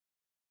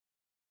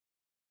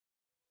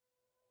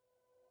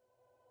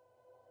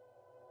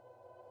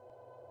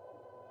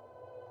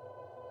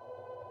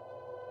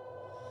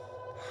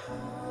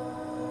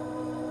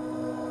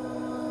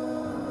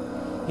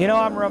You know,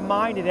 I'm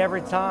reminded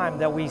every time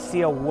that we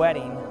see a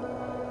wedding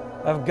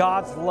of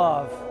God's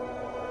love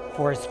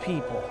for His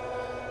people.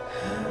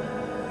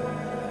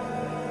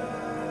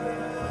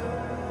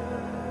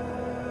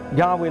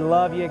 God, we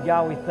love you.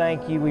 God, we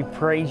thank you. We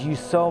praise you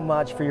so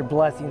much for your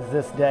blessings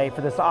this day,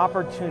 for this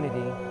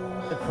opportunity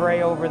to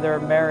pray over their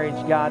marriage,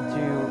 God,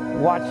 to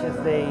watch as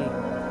they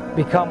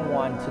become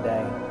one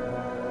today.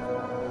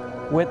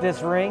 With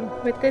this ring,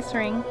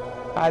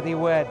 I thee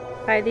wed.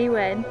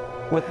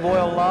 with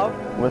loyal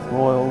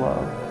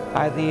love,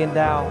 I thee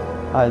endow.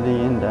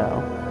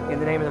 In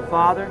the name of the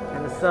Father,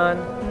 and the Son,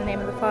 In the name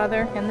of the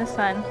Father, and the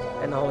Son,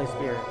 and the Holy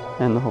Spirit.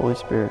 and the Holy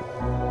Spirit.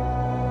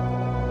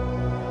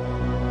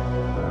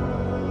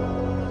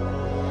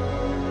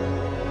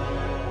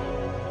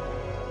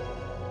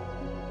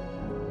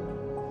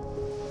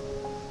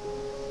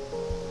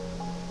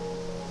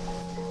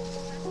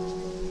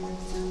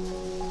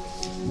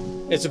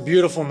 It's a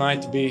beautiful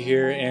night to be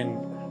here,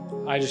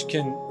 and I just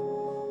couldn't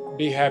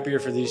be happier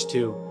for these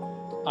two.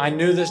 I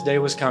knew this day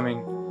was coming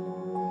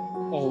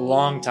a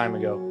long time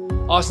ago.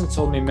 Austin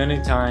told me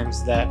many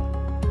times that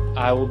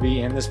I will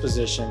be in this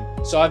position,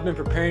 so I've been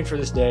preparing for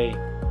this day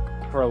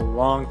for a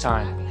long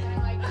time.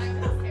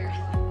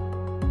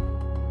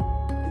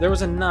 There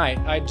was a night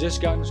I'd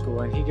just gotten to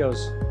school, and he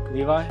goes,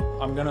 "Levi,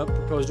 I'm gonna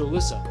propose to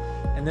Alyssa."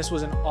 And this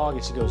was in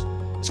August. He goes,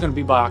 "It's gonna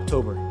be by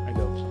October." I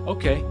go,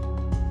 "Okay."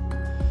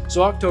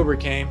 So October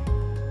came,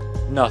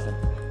 nothing.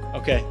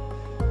 Okay.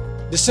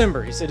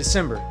 December, he said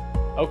December.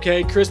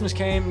 Okay, Christmas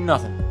came,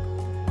 nothing.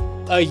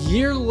 A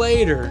year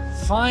later,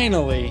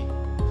 finally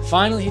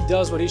he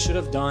does what he should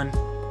have done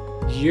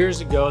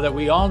years ago that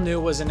we all knew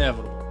was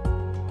inevitable.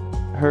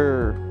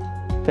 Her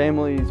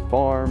family's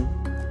farm,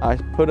 I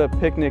put a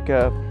picnic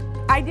up.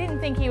 I didn't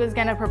think he was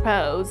gonna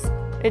propose.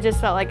 It just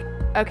felt like,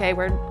 okay,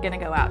 we're gonna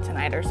go out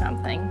tonight or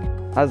something.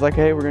 I was like,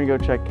 hey, we're gonna go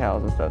check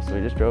cows and stuff. So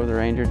we just drove the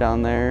Ranger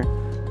down there.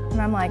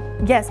 And I'm like,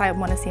 yes, I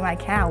want to see my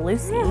cow,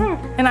 Lucy.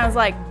 And I was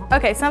like,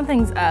 okay,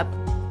 something's up.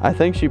 I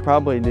think she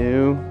probably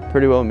knew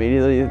pretty well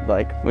immediately,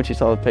 like when she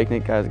saw the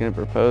picnic, I was gonna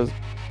propose.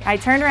 I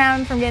turned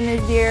around from getting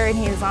his deer and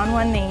he was on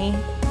one knee.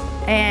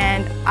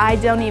 And I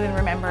don't even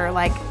remember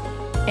like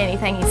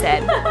anything he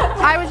said.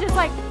 I was just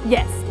like,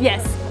 yes,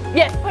 yes,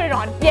 yes, put it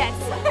on, yes.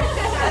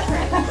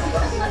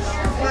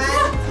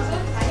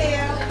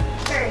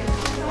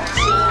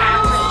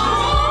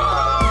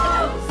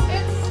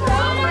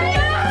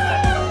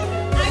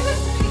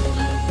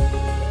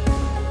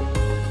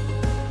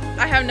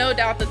 I have no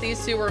doubt that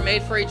these two were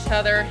made for each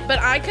other, but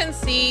I can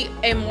see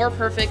a more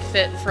perfect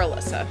fit for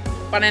Alyssa.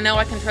 But I know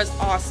I can trust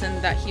Austin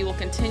that he will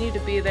continue to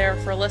be there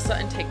for Alyssa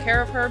and take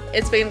care of her.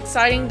 It's been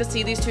exciting to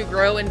see these two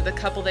grow into the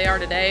couple they are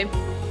today.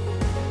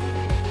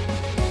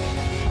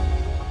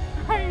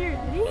 Are you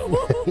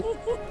ready?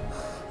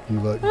 You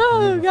look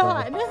Oh, beautiful.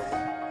 God.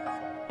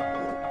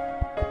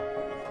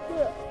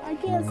 I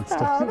can't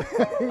stop.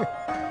 You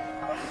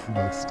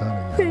look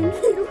stunning. Thank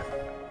you.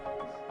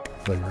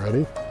 So you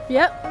ready?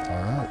 Yep, All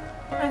right.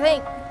 I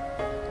think.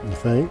 You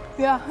think?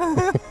 Yeah.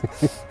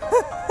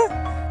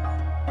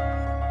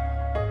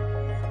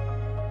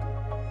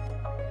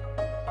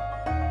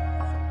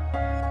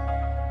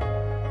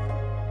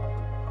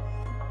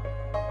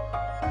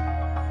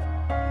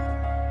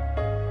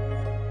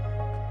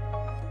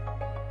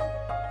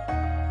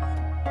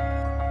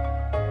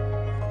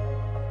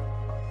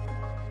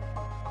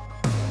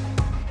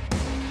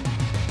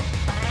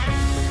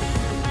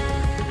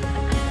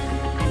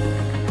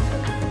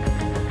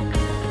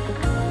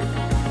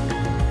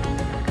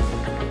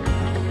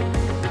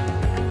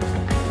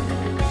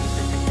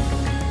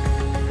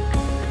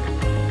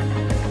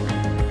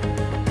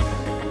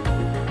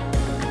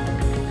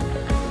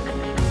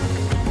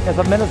 As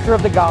a minister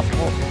of the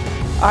gospel,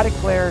 I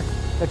declare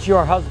that you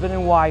are husband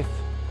and wife.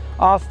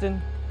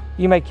 Austin,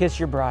 you may kiss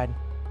your bride.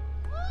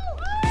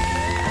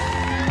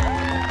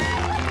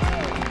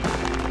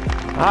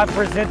 I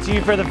present to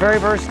you for the very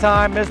first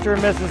time Mr.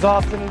 and Mrs.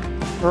 Austin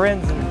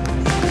Lorenzen.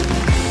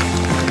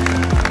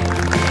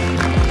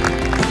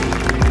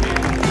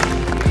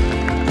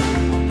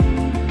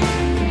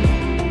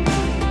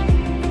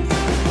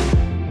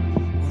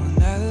 On a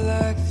night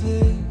like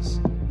this,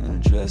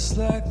 and a dress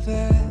like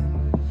that,